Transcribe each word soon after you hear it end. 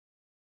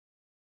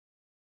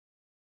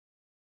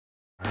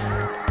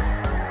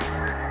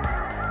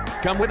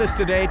Come with us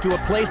today to a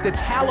place that's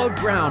hallowed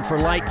ground for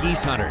light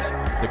geese hunters,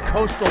 the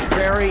coastal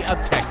prairie of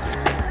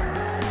Texas.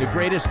 The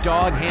greatest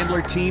dog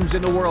handler teams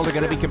in the world are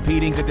going to be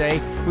competing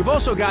today. We've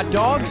also got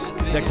dogs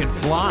that can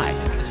fly.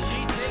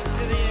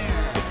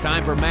 It's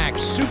time for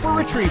Mac's Super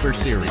Retriever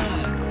Series.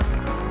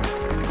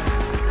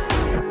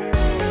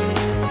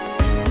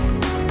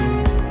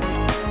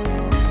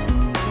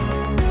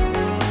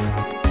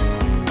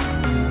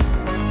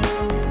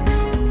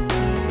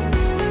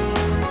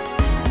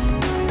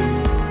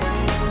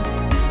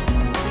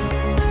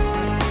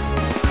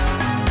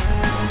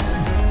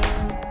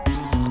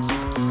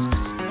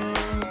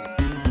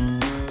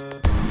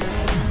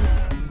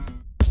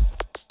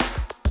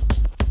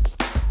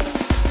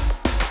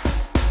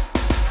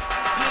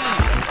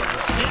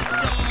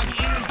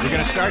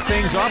 Start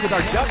things off with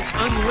our Ducks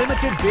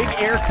Unlimited Big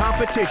Air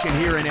competition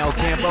here in El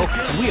Campo.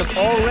 And we have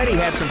already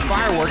had some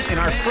fireworks in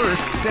our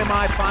first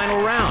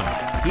semifinal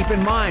round. Keep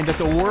in mind that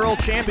the world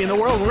champion, the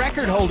world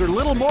record holder,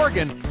 Little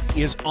Morgan,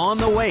 is on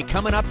the way,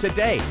 coming up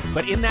today.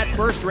 But in that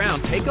first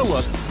round, take a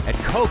look at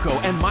Coco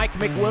and Mike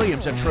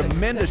McWilliams, a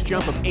tremendous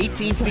jump of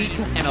 18 feet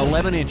and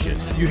 11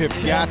 inches. You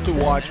have got to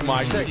watch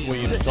Mike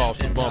McWilliams toss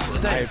the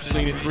bumper. I have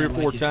seen it 3 or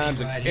 4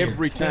 times, and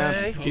every time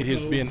it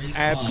has been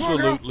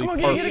absolutely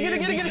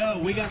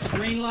perfect. We got the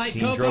green light.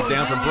 Team drove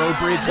down from Breaux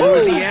Bridge,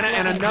 Louisiana,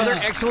 and another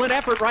excellent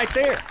effort right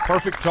there.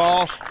 Perfect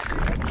toss.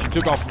 She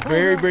took off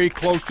very, very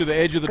close to the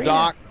edge of the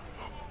dock,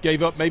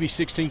 gave up maybe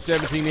 16,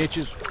 17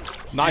 inches.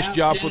 Nice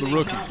job for the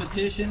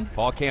rookies.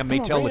 Paul Cam may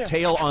tell the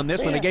tale on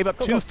this one. They gave up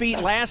 2 feet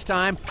last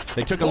time.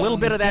 They took a little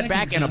bit of that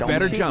back and a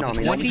better jump.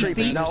 20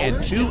 feet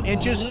and 2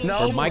 inches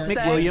for Mike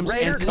McWilliams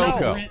and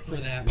Coco.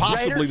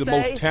 Possibly the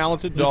most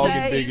talented dog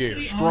in Big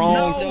Air.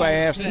 Strong,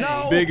 fast,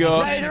 big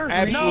ups,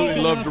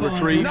 absolutely loves to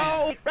retrieve.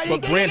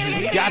 But Brent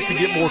has got to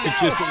get more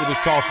consistent with his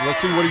tosses. Let's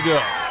see what he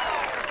does.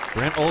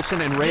 Brent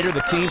Olson and Raider,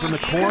 the team from the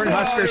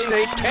Cornhusker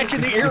State,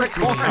 catching the ear of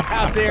corn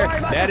out there.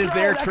 That is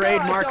their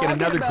trademark, and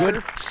another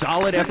good,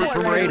 solid effort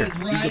from Raider.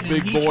 He's a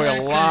big boy,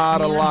 a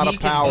lot of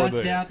power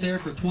there.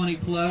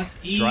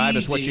 Drive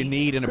is what you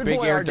need in a big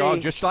air dog,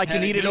 just like you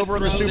need it over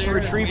on the Super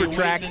Retriever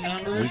track.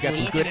 We got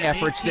some good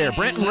efforts there.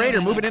 Brent and Raider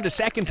moving into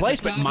second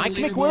place, but Mike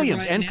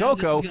McWilliams and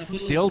Coco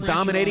still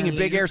dominating in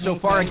big air so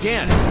far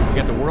again. We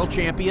got the world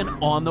champion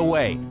on the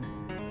way.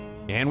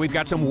 And we've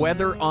got some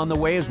weather on the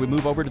way as we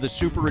move over to the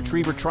Super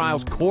Retriever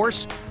Trials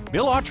course.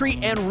 Bill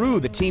Autry and Rue,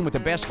 the team with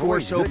the best score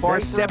so far,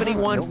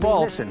 71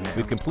 faults.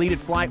 We've completed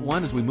Flight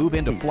 1 as we move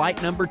into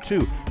Flight number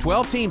 2.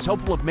 12 teams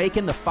hopeful of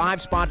making the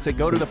 5 spots that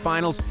go to the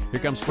finals. Here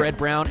comes Fred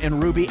Brown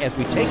and Ruby as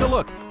we take a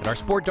look at our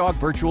Sport Dog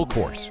virtual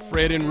course.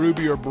 Fred and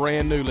Ruby are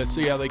brand new. Let's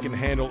see how they can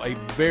handle a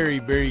very,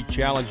 very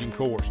challenging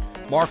course.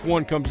 Mark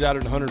 1 comes out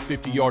at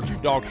 150 yards. Your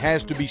dog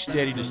has to be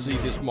steady to see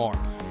this mark.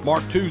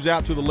 Mark 2's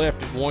out to the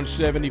left at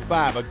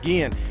 175.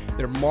 Again,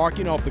 they're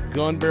marking off the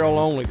gun barrel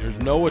only. There's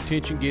no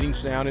attention getting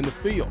sound in the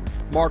field.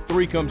 Mark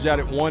 3 comes out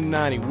at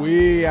 190,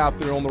 way out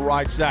there on the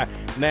right side.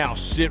 Now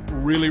sit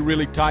really,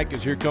 really tight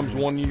because here comes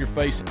one in your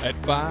face at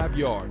 5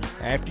 yards.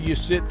 After you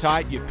sit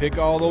tight, you pick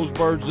all those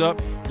birds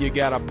up, you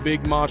got a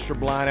big monster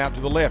blind out to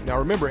the left. Now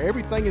remember,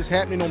 everything is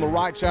happening on the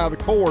right side of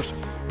the course.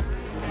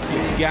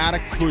 You got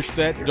to push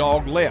that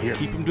dog left.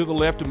 Keep him to the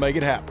left to make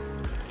it happen.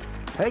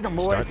 Take them,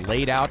 boys. Start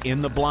laid out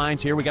in the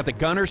blinds here. We got the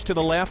gunners to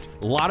the left.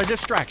 A lot of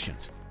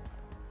distractions.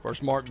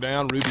 First mark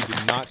down. Ruby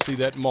did not see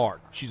that mark.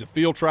 She's a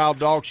field trial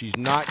dog. She's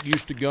not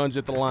used to guns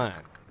at the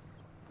line.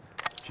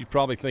 She's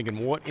probably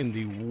thinking, what in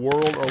the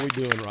world are we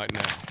doing right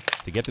now?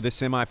 To get to this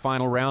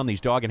semifinal round,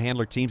 these dog and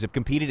handler teams have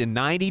competed in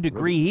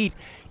 90-degree heat.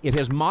 It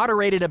has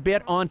moderated a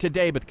bit on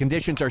today, but the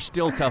conditions are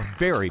still tough.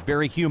 Very,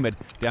 very humid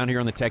down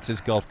here on the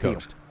Texas Gulf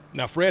Coast.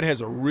 Now, Fred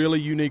has a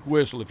really unique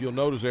whistle. If you'll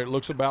notice there, it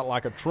looks about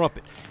like a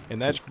trumpet,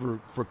 and that's for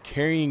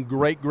carrying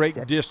great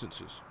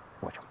distances.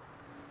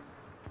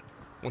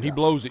 When he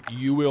blows it,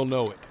 you will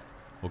know it.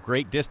 Well,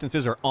 great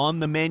distances are on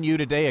the menu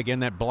today.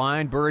 Again, that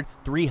blind bird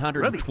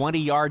 320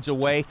 yards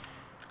away,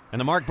 and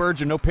the marked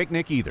birds are no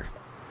picnic either.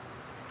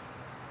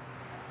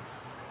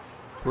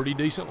 Pretty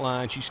decent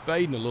line. She's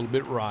fading a little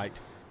bit right.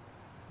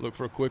 Look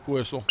for a quick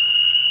whistle.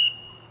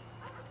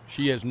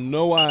 She has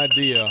no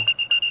idea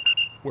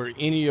where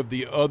any of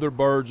the other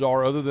birds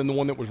are other than the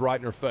one that was right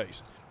in her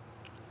face.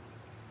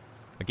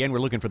 Again, we're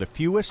looking for the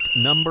fewest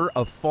number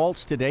of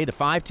faults today. The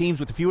 5 teams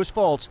with the fewest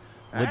faults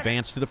will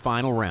advance to the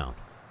final round.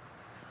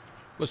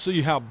 Let's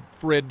see how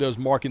Fred does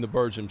marking the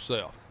birds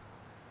himself.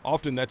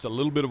 Often that's a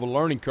little bit of a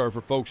learning curve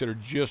for folks that are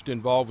just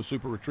involved with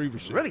Super Retriever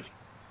Series.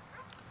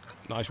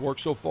 Nice work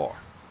so far.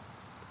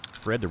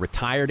 Fred, the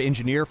retired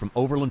engineer from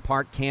Overland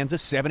Park,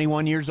 Kansas,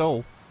 71 years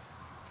old.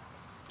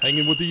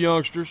 Hanging with the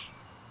youngsters,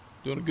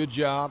 doing a good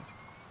job.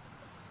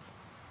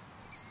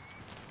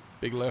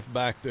 Big left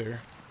back there.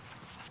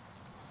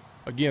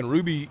 Again,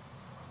 Ruby,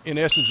 in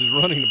essence, is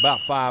running about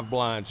 5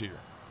 blinds here.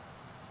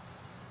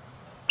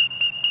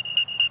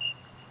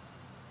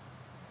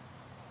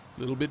 A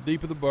little bit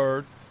deep of the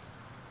bird.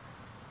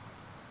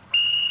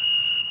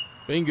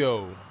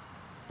 Bingo.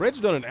 Fred's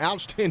done an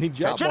outstanding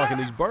job marking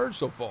these birds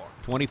so far.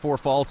 24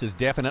 faults is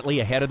definitely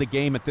ahead of the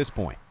game at this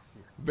point.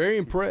 Very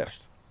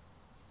impressed.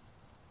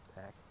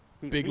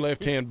 Big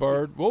left-hand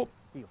bird. Whoa.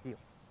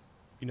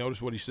 You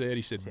notice what he said?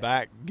 He said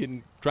back,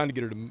 trying to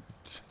get her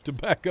to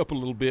back up a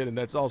little bit, and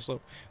that's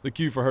also the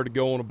cue for her to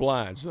go on a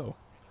blind. So,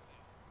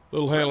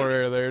 little handler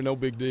error there, no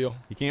big deal.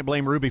 You can't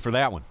blame Ruby for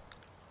that one.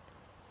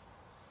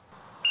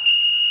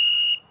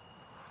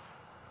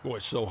 Boy,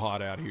 it's so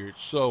hot out here.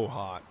 It's so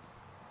hot.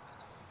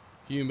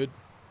 Humid.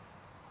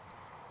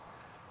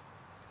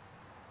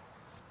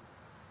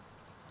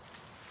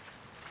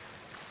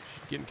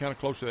 She's getting kind of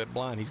close to that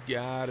blind. He's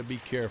got to be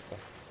careful.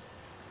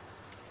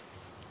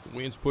 The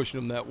wind's pushing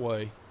him that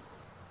way.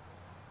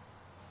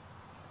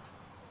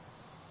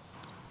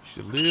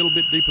 She's a little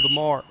bit deep of the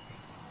mark.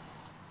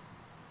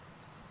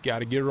 Got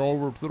to get her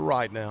over to the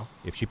right now.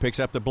 If she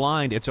picks up the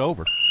blind, it's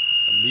over.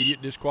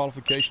 Immediate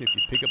disqualification if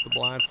you pick up the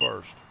blind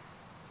first.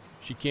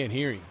 She can't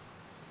hear him.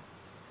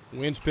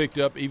 Wind's picked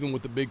up even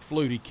with the big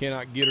flute. He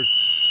cannot get her.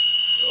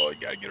 Oh,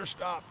 you got to get her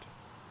stopped.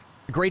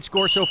 Great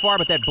score so far,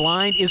 but that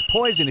blind is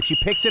poison. If she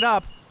picks it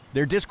up,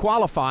 they're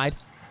disqualified.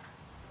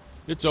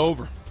 It's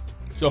over.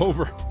 It's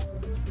over.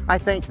 I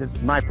think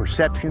that my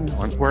perception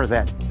on where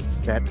that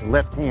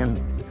left-hand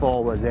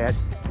fall was at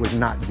was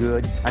not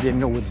good. I didn't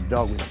know whether the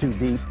dog was too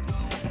deep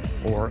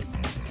or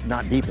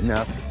not deep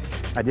enough.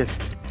 I just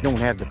don't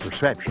have the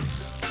perception.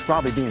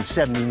 Probably being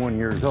 71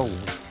 years old,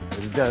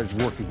 it does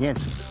work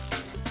against me.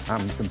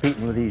 I'm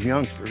competing with these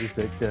youngsters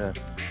that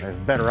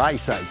have better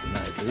eyesight than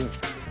I do.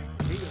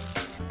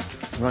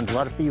 Runs a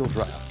lot of field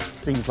trials.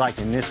 Seems like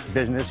in this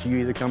business, you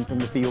either come from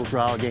the field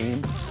trial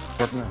game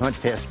or from the hunt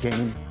test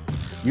game.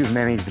 You've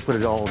managed to put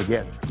it all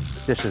together.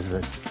 This is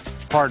the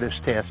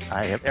hardest test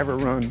I have ever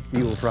run,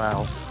 field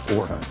trial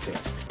or hunt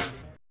test.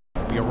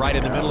 We are right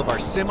in the middle of our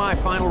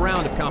semi-final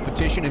round of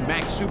competition in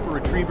Max Super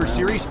Retriever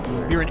Series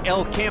here in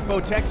El Campo,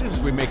 Texas, as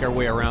we make our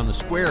way around the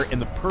square in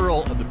the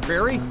Pearl of the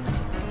Prairie,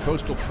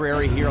 coastal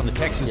prairie here on the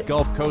Texas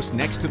Gulf Coast.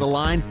 Next to the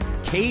line,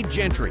 Cade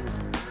Gentry.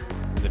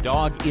 The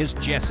dog is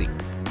Jessie.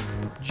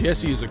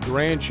 Jessie is a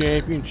grand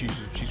champion.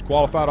 She's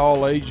qualified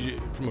all age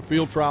from a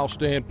field trial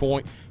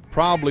standpoint.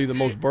 Probably the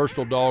most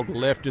versatile dog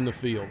left in the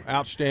field.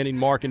 Outstanding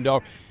marking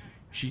dog.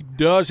 She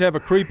does have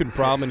a creeping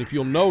problem, and if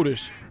you'll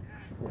notice,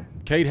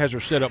 Cade has her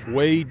set up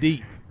way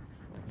deep,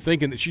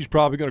 thinking that she's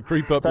probably going to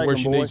creep up to where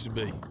she needs to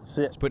be.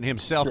 He's putting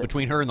himself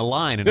between her and the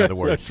line, in other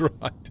words. That's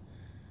right.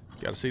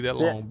 Got to see that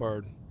long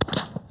bird.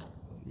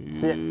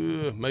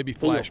 Maybe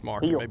flash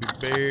marking.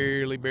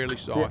 Maybe barely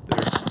saw it there.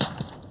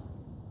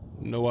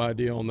 No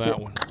idea on that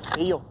one.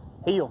 Heel.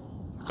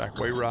 Back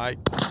way right.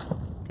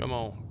 Come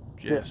on,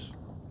 Jess.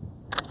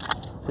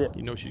 Sit.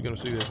 You know she's going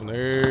to see this one.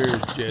 There's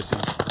Jessie.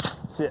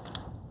 Sit.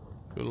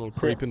 Good little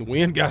creep in the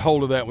wind. Got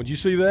hold of that one. Did you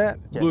see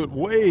that? Blew it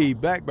way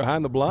back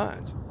behind the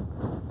blinds.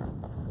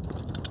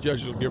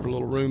 Judges will give her a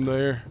little room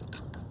there.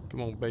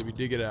 Come on, baby,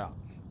 dig it out.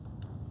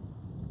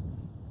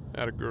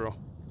 Atta girl.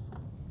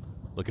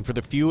 Looking for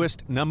the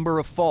fewest number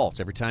of faults.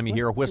 Every time you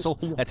hear a whistle,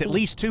 that's at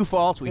least 2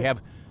 faults. We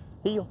have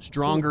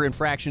stronger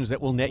infractions that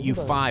will net you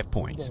 5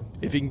 points.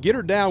 If he can get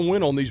her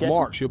downwind on these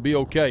marks, he'll be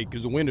okay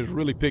because the wind has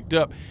really picked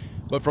up.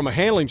 But from a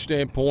handling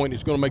standpoint,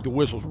 it's going to make the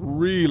whistles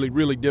really,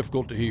 really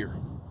difficult to hear.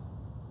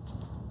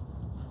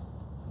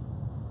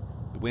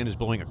 The wind is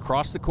blowing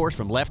across the course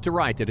from left to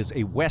right. That is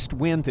a west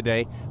wind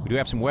today. We do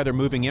have some weather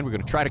moving in. We're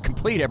going to try to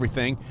complete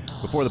everything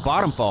before the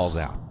bottom falls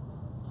out.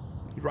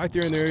 Right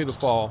there in the area of the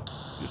fall,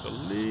 just a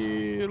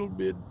little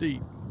bit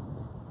deep.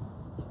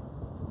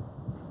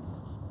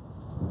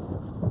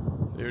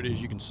 There it is,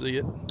 you can see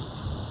it.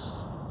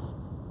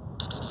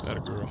 Atta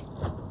girl.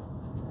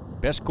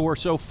 Best score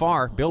so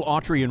far, Bill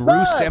Autry and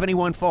Roos,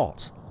 71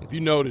 faults. If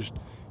you noticed,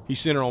 he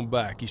sent her on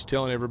back. He's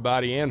telling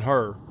everybody and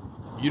her,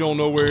 you don't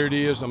know where it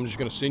is, I'm just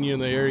going to send you in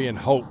the area and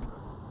hope.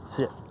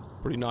 Sit.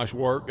 Pretty nice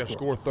work. Got a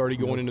score of 30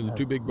 going into the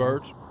 2 big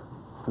birds.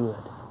 Good.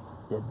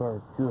 Good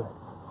bird. Good.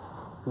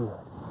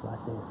 Right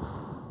there.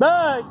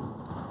 Bye!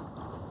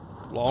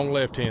 Long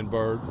left-hand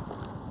bird.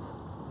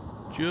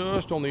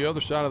 Just on the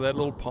other side of that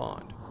little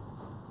pond.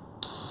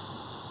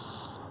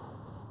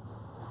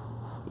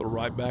 Little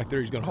right back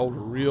there. He's going to hold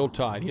her real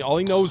tight. He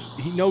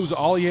knows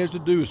all he has to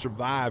do is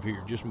survive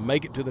here. Just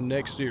make it to the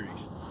next series.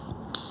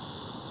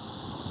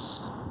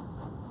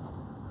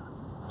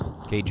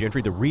 Cade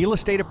Gentry, the real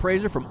estate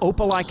appraiser from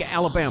Opelika,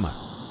 Alabama.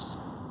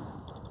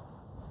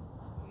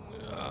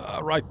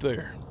 Right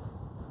there.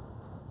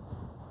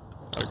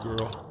 That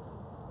girl.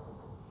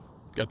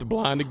 Got the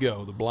blind to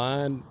go. The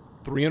blind,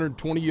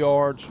 320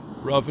 yards,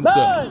 rough and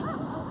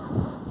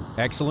tough.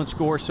 Excellent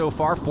score so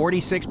far,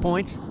 46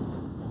 points.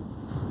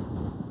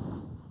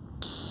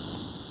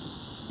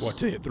 Well, I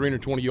tell you,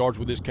 320 yards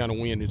with this kind of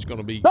wind, it's going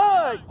to be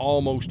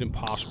almost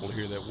impossible to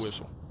hear that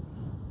whistle.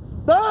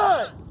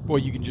 Boy,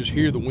 you can just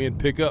hear the wind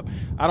pick up.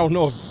 I don't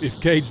know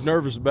if Cade's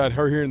nervous about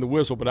her hearing the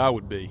whistle, but I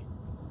would be.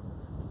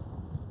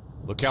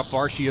 Look how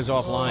far she is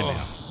offline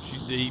now.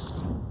 She's deep.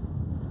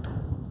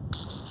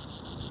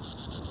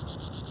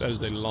 That is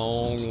a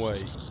long way.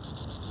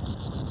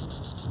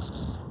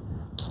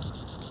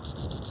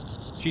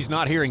 She's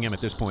not hearing him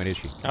at this point, is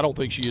she? I don't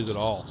think she is at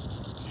all.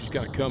 She's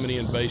got it coming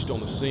in based on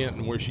the scent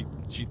and where she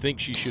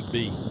thinks she should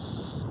be.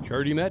 She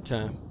heard him that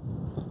time.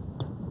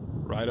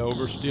 Right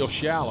over, still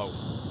shallow.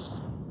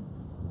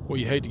 Well,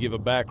 you hate to give a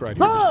back right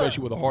here,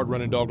 especially with a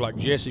hard-running dog like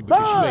Jessie,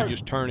 because she may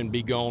just turn and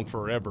be gone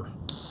forever.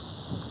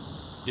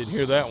 Didn't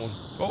hear that one.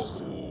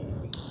 Oh.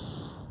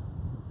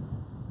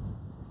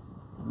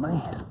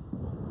 Man.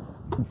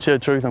 To tell the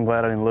truth, I'm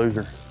glad I didn't lose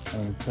her.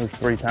 There's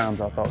 3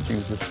 times I thought she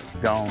was just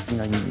gone. You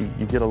know,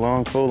 you get a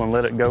lung full and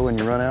let it go, and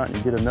you run out and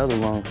you get another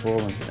lung full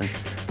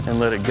and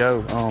let it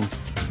go.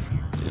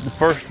 The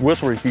first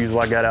whistle refusal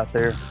I got out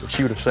there, if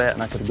she would have sat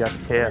and I could have got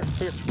the calf,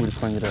 we would have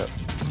cleaned it up.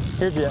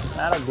 Here, Jeff.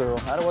 Atta girl.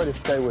 Atta way to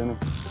stay with me.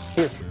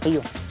 Here,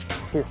 heel.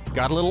 Here.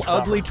 Got a little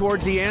ugly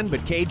towards the end,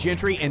 but Kay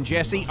Gentry and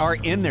Jessie are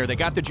in there. They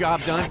got the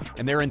job done,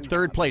 and they're in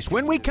 3rd place.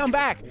 When we come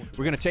back,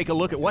 we're going to take a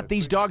look at what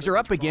these dogs are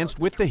up against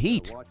with the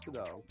heat.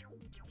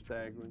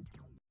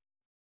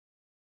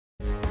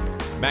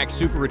 Max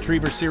Super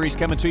Retriever Series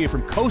coming to you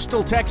from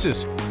coastal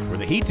Texas, where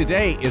the heat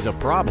today is a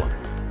problem.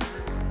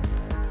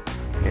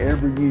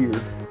 Every year,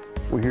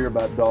 we hear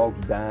about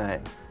dogs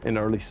dying in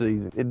the early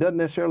season. It doesn't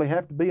necessarily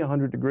have to be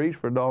 100 degrees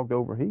for a dog to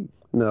overheat.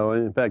 No,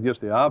 in fact,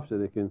 just the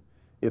opposite. It can,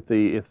 if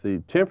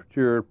the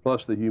temperature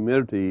plus the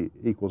humidity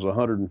equals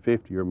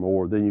 150 or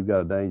more, then you've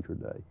got a danger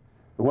day.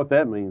 And what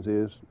that means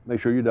is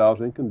make sure your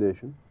dog's in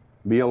condition,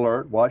 be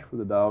alert, watch for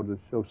the dogs that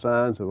show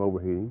signs of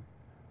overheating,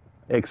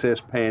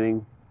 excess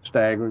panting,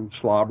 staggering,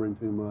 slobbering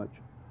too much.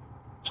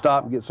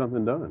 Stop and get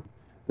something done.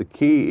 The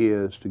key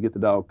is to get the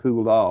dog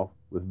cooled off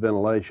with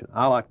ventilation.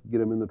 I like to get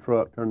them in the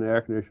truck, turn the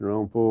air conditioner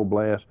on full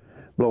blast,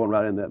 blowing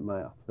right in that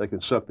mouth. They can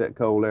suck that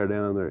cold air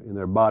down in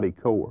their body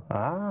core.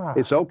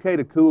 It's okay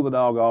to cool the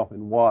dog off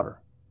in water,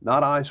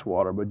 not ice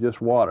water, but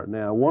just water.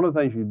 Now, one of the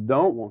things you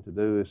don't want to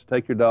do is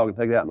take your dog and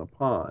take it out in a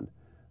pond.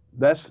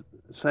 That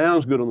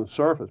sounds good on the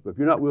surface, but if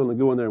you're not willing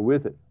to go in there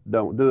with it,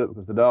 don't do it,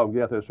 because the dog will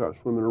get out there and start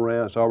swimming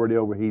around. It's already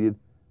overheated.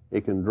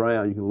 It can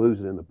drown. You can lose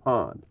it in the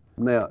pond.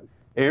 Now,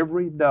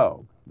 every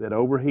dog that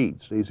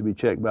overheats needs to be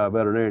checked by a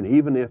veterinarian,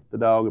 even if the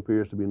dog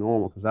appears to be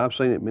normal, because I've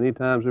seen it many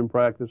times in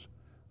practice.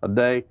 A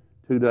day,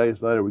 2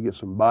 days later, we get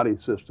some body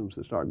systems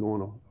that start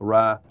going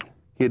awry,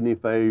 kidney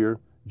failure,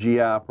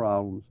 GI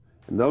problems,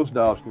 and those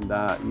dogs can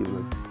die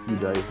even a few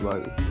days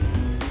later.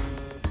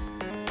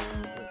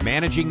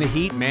 Managing the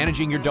heat,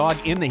 managing your dog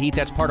in the heat,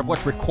 that's part of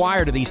what's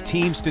required of these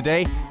teams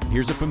today.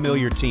 Here's a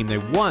familiar team. They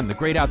won the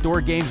Great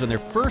Outdoor Games on their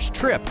first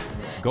trip.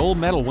 Gold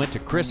medal went to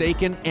Chris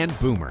Aiken and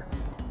Boomer.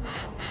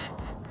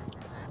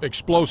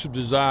 Explosive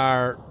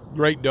Desire,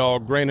 great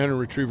dog, Grand Hunter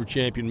Retriever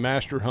champion,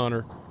 master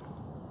hunter.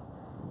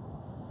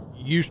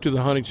 Used to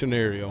the hunting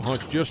scenario,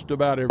 hunts just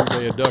about every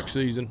day of duck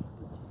season.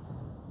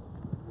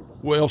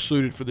 Well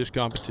suited for this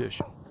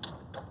competition.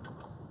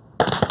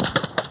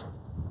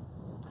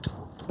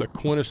 The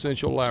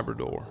quintessential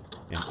Labrador.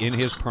 And in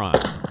his prime.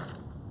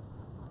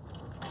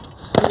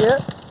 See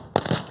it?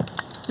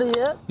 See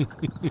it?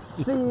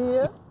 See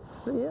it?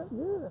 See it?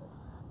 Good.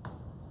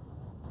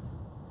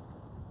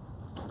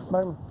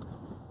 Boom.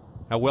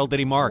 How well did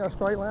he mark? Got a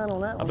straight line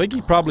on that one. I think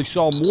he probably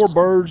saw more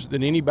birds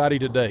than anybody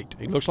to date.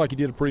 He looks like he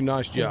did a pretty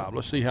nice job.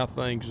 Let's see how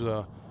things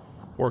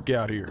work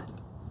out here.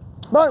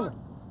 Boom.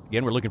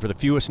 Again, we're looking for the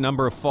fewest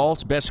number of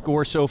faults. Best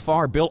score so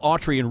far, Bill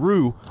Autry and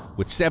Rue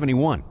with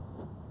 71.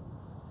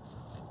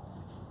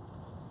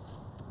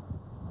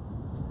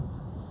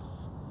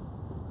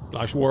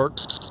 Nice work.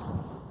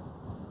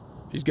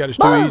 He's got his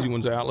 2 easy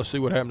ones out. Let's see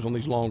what happens on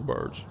these long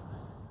birds.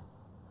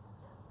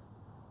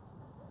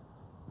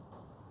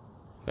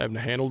 Having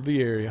to handle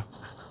the area.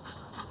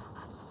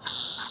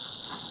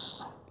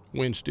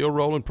 Wind still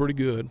rolling pretty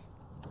good.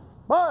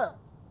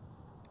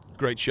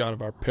 Great shot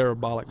of our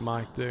parabolic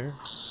mic there.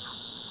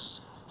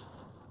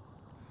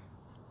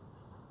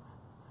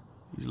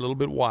 He's a little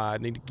bit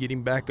wide. Need to get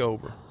him back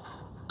over.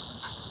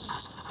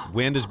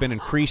 Wind has been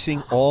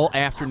increasing all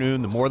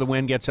afternoon. The more the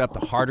wind gets up,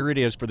 the harder it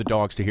is for the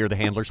dogs to hear the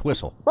handler's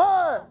whistle.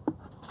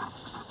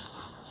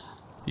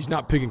 He's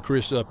not picking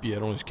Chris up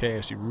yet on his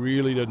cast. He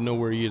really doesn't know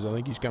where he is. I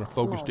think he's kind of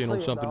focused in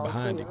on something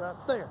behind him. Right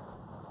there.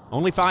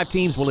 Only 5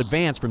 teams will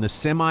advance from the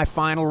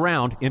semi-final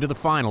round into the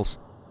finals.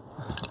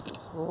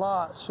 A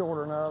lot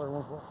shorter than the other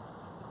ones.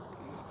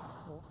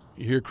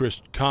 You hear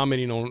Chris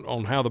commenting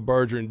on how the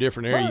birds are in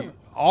different areas.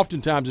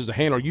 Oftentimes as a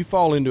handler, you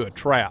fall into a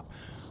trap,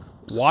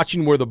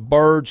 watching where the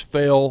birds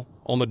fell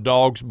on the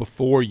dogs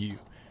before you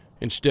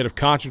instead of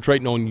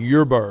concentrating on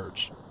your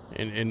birds.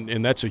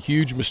 And that's a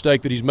huge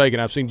mistake that he's making.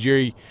 I've seen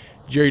Jerry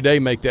Day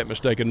make that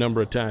mistake a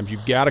number of times.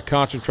 You've got to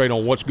concentrate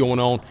on what's going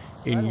on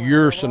in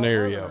your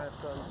scenario.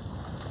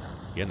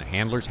 Again, the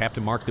handlers have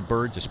to mark the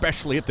birds,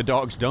 especially if the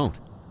dogs don't.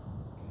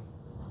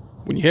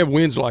 When you have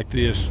winds like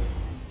this,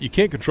 you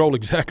can't control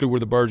exactly where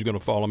the bird's going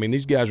to fall. I mean,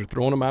 these guys are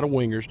throwing them out of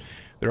wingers.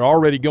 They're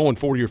already going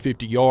 40 or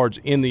 50 yards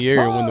in the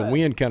air. When the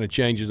wind kind of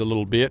changes a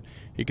little bit,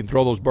 it can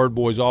throw those bird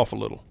boys off a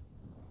little.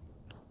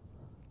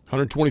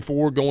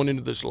 124 going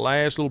into this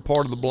last little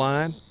part of the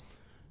blind.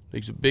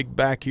 Needs a big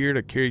back here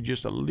to carry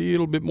just a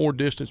little bit more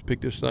distance,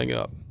 pick this thing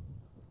up.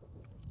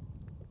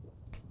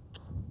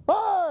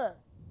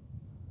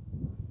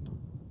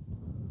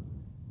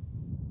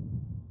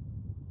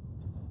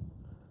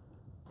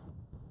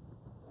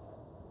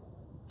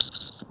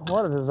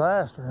 What a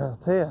disaster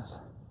of a test.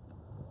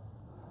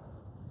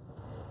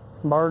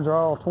 Birds are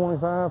all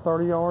 25,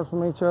 30 yards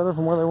from each other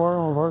from where they were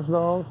on the first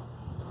dog.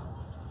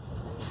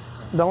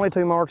 The only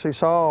two marks he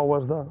saw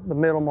was the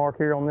middle mark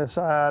here on this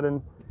side,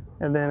 and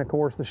then of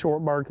course the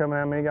short bird coming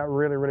at me. He got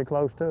really, really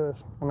close to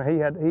us. I mean,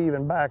 he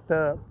even backed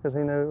up because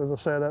he knew it was a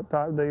setup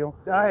type deal.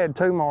 I had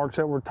two marks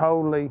that were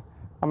totally,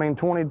 I mean,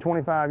 20 to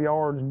 25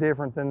 yards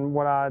different than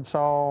what I had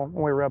saw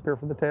when we were up here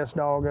for the test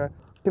dog.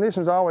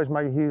 Conditions always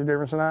make a huge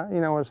difference, and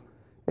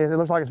it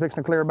looks like it's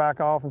fixing to clear back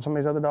off, and some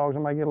of these other dogs it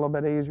may get a little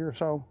bit easier.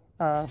 So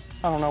I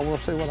don't know. We'll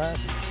see what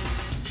happens.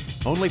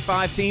 Only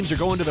 5 teams are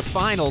going to the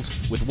finals.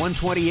 With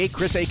 128,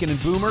 Chris Aiken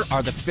and Boomer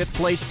are the 5th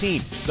place team,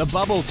 the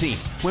bubble team.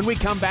 When we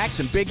come back,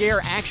 some big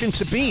air action.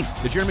 Sabine,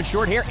 the German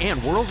short hair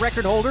and world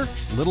record holder,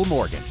 Little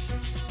Morgan.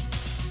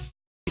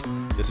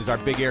 This is our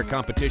big air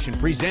competition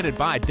presented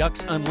by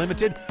Ducks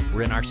Unlimited.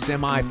 We're in our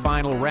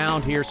semi-final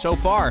round here so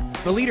far.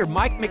 The leader,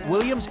 Mike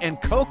McWilliams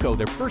and Coco,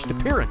 their first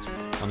appearance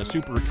on the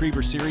Super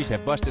Retriever Series,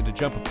 have busted a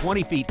jump of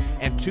 20 feet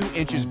and 2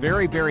 inches.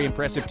 Very, very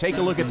impressive. Take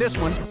a look at this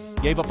one.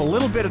 Gave up a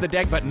little bit of the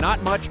deck, but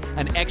not much.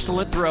 An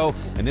excellent throw,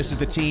 and this is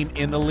the team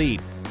in the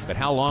lead. But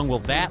how long will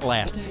that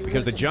last?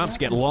 Because the jumps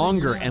get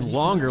longer and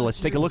longer. Let's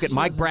take a look at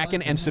Mike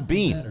Bracken and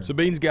Sabine.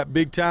 Sabine's got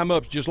big time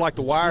ups, just like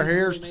the wire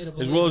hairs,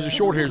 as well as the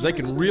short hairs. They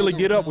can really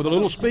get up with a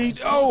little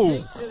speed.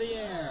 Oh!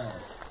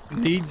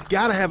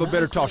 Got to have a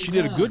better toss. She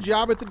did a good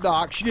job at the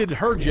dock. She did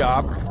her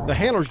job. The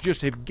handlers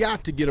just have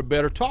got to get a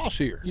better toss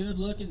here.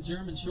 Good-looking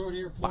German short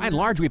hair. By and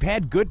large, we've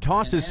had good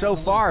tosses so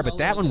far, but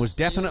that one was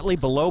definitely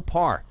below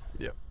par.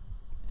 Yep.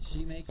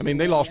 I mean,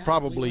 they lost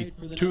probably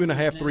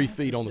 2.5, 3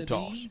 feet on the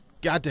toss.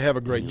 Got to have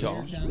a great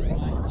toss.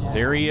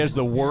 There he is,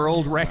 the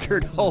world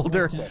record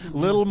holder,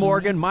 Little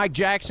Morgan. Mike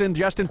Jackson,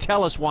 Justin,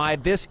 tell us why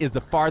this is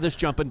the farthest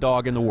jumping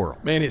dog in the world.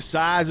 Man, his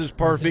size is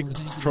perfect,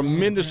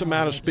 tremendous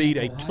amount of speed,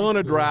 a ton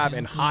of drive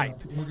and height.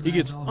 He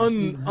gets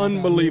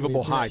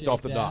unbelievable height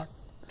off the dock.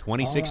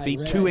 26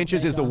 feet 2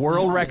 inches is the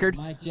world record.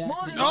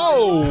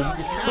 Oh,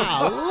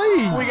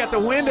 golly. We got the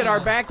wind at our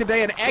back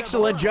today. An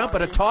excellent jump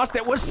at a toss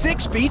that was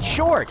 6 feet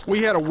short.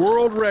 We had a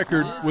world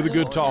record with a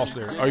good toss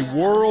there. A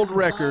world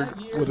record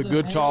with a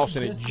good toss,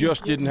 and it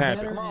just didn't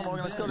happen.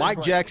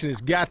 Mike Jackson has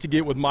got to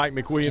get with Mike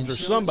McWilliams or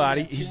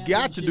somebody. He's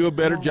got to do a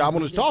better job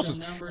on his tosses.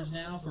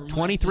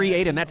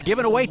 23.8, and that's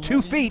given away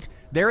 2 feet.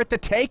 They're at the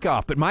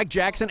takeoff, but Mike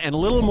Jackson and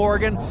Little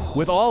Morgan,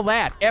 with all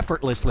that,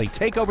 effortlessly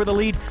take over the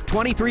lead,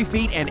 23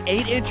 feet and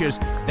 8 inches.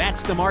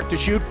 That's the mark to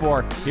shoot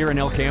for here in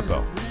El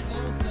Campo.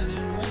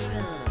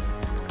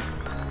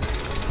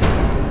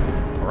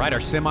 All right,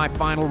 our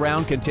semifinal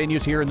round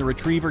continues here in the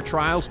Retriever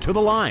Trials. To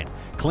the line,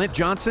 Clint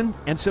Johnson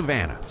and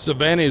Savannah.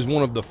 Savannah is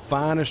one of the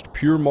finest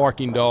pure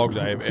marking dogs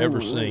I have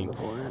ever seen.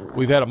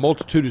 We've had a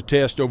multitude of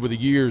tests over the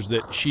years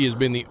that she has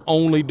been the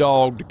only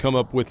dog to come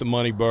up with the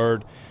money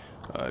bird.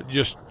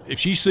 Just if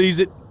she sees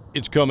it,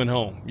 it's coming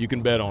home. You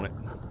can bet on it.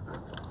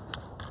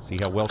 See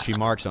how well she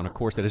marks on a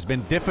course that has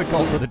been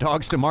difficult for the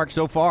dogs to mark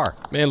so far.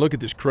 Man, look at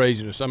this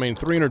craziness. I mean,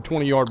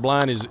 320-yard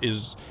blind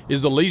is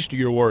the least of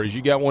your worries.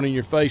 You got one in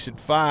your face at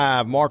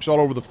 5, marks all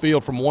over the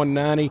field from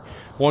 190,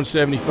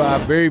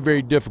 175. Very,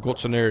 very difficult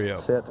scenario.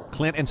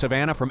 Clint and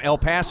Savannah from El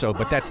Paso,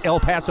 but that's El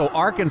Paso,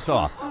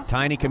 Arkansas.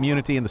 Tiny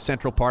community in the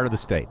central part of the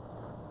state.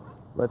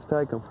 Let's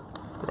take them.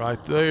 Right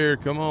there.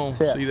 Come on.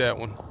 Set. See that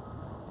one.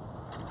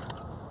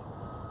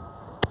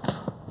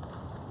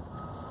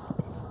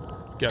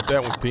 Got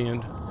that one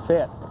pinned.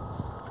 Set.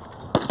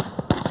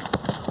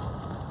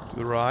 To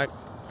the right.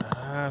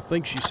 I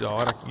think she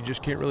saw it. You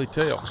just can't really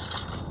tell.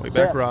 Way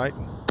back right.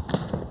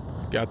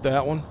 Got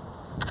that one.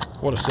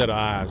 What a set of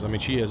eyes. I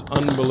mean, she has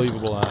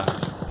unbelievable eyes.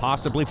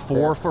 Possibly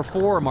 4 for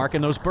 4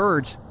 marking those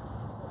birds.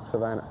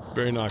 Savannah.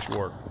 Very nice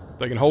work. If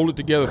they can hold it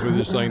together through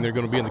this thing, they're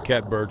going to be in the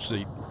catbird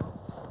seat.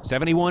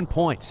 71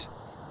 points.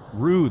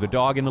 Rue, the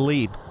dog in the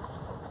lead.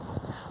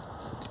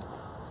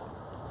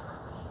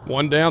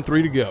 1 down,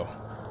 3 to go.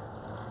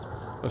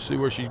 Let's see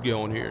where she's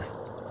going here.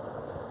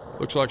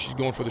 Looks like she's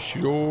going for the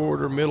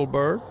shorter middle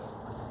bird.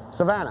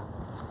 Savannah.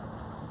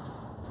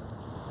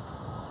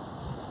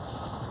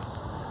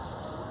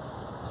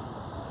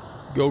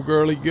 Go,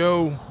 girlie,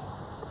 go.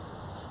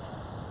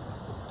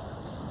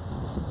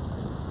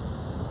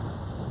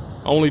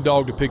 Only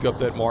dog to pick up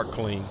that mark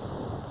clean.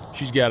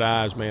 She's got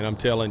eyes, man, I'm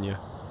telling you.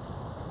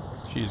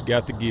 She's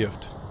got the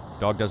gift.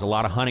 Dog does a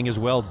lot of hunting as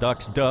well.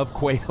 Ducks, dove,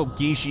 quail,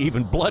 geese,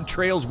 even blood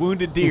trails,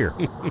 wounded deer.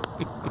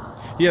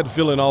 He had to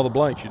fill in all the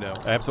blanks, you know.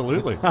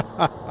 Absolutely.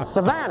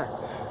 Savannah.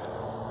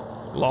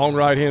 Long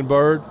right-hand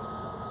bird.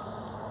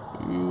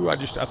 Ooh, I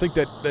think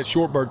that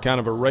short bird kind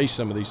of erased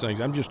some of these things.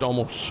 I'm just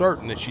almost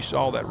certain that she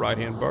saw that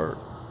right-hand bird.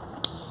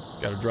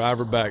 Got to drive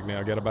her back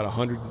now. Got about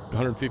 100,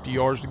 150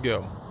 yards to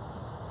go.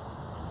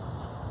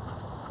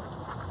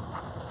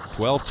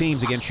 12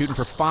 teams again shooting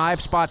for 5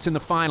 spots in the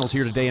finals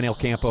here today in El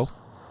Campo.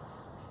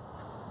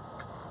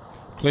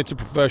 Clint's a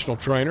professional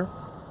trainer.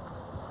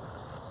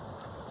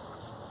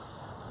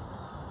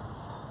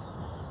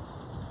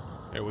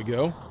 There we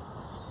go.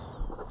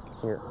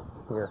 Here.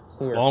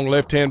 Long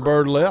left-hand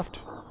bird left.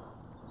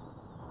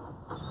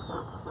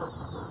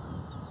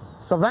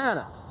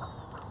 Savannah.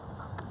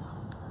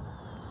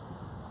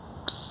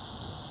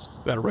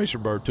 That eraser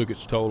bird took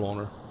its toll on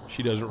her.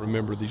 She doesn't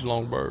remember these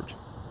long birds.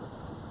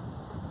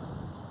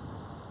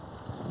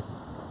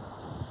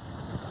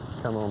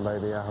 Come on,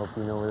 baby. I hope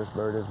you know this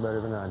bird is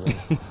better than I do.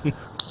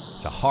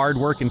 It's a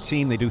hard-working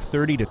team. They do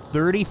 30 to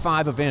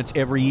 35 events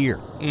every year.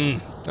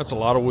 That's a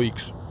lot of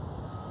weeks.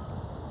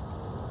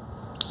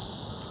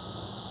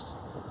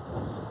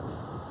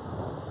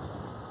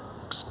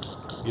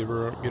 Get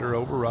her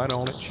over right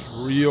on it.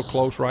 She's real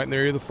close, right in the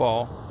area of the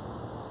fall.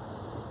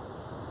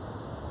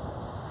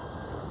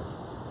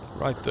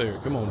 Right there.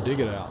 Come on, dig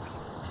it out.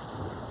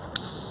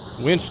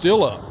 Wind's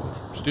still up.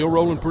 Still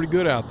rolling pretty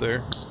good out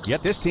there.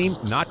 Yet this team,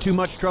 not too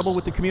much trouble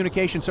with the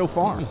communication so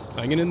far.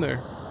 Hanging in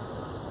there.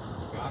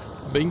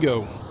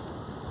 Bingo.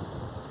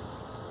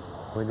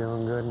 We're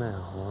doing good now.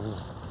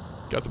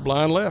 Got the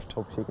blind left.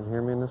 Hope she can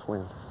hear me in this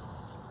wind.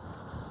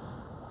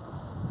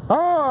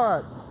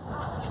 Hard.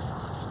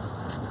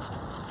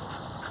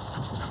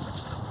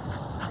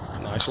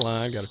 Nice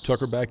line. Got to tuck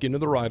her back into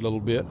the right a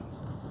little bit.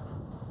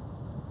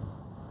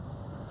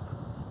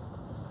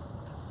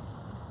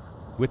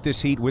 With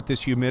this heat, with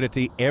this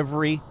humidity,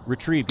 every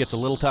retrieve gets a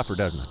little tougher,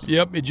 doesn't it?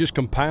 Yep, it just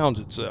compounds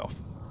itself.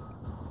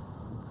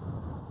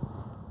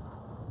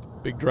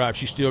 Big drive.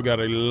 She's still got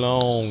a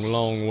long,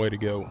 long way to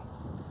go.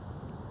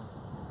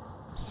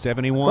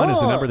 71 is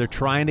the number they're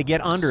trying to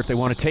get under if they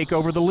want to take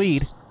over the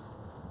lead.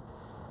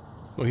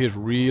 Well, he's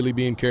really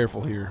being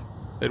careful here.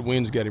 That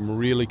wind's got him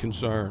really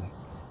concerned.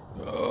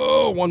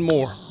 Oh, one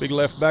more. Big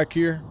left back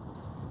here.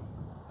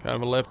 Kind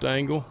of a left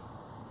angle.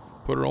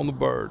 Put her on the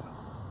bird.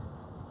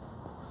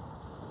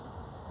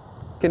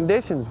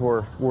 Conditions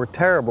were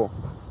terrible,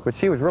 but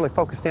she was really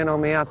focused in on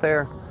me out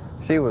there.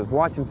 She was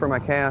watching for my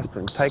cast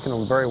and taking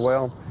them very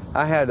well.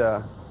 I had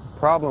a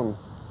problem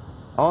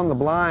on the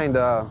blind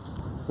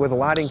with the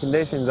lighting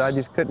conditions. I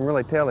just couldn't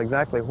really tell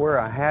exactly where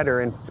I had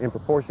her in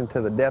proportion to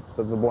the depth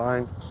of the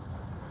blind.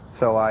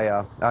 So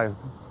I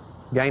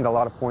gained a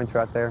lot of points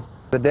right there.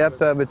 The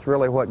depth of it's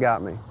really what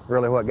got me,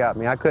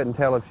 I couldn't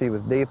tell if she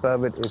was deep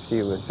of it, if she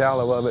was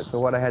shallow of it, so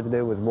what I had to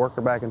do was work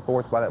her back and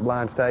forth by that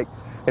blind stake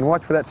and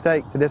watch for that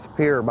stake to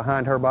disappear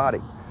behind her body,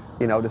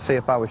 you know, to see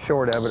if I was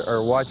short of it,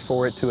 or watch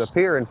for it to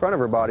appear in front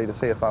of her body to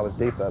see if I was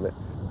deep of it.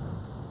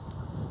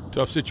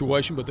 Tough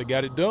situation, but they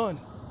got it done.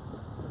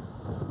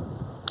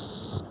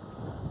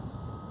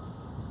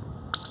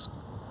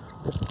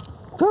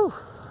 Whew.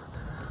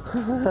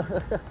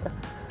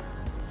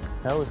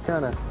 That was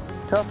kind of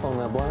tough on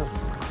that blind.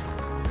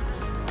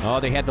 Oh,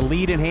 they had the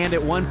lead in hand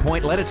at one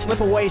point. Let it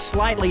slip away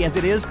slightly. As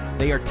it is,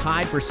 they are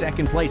tied for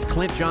second place.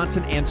 Clint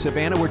Johnson and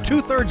Savannah. We're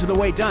 2/3 of the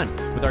way done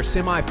with our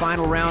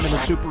semifinal round in the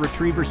Super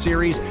Retriever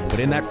Series. But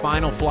in that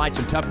final flight,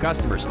 some tough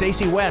customers.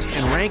 Stacy West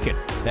and Rankin.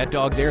 That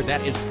dog there,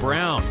 that is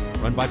Brown,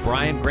 run by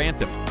Brian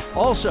Grantham.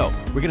 Also,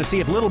 we're going to see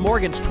if Little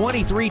Morgan's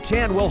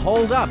 2310 will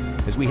hold up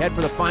as we head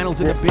for the finals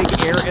in the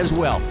Big Air as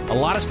well. A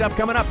lot of stuff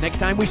coming up next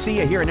time we see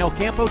you here in El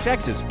Campo,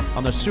 Texas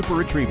on the Super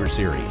Retriever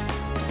Series.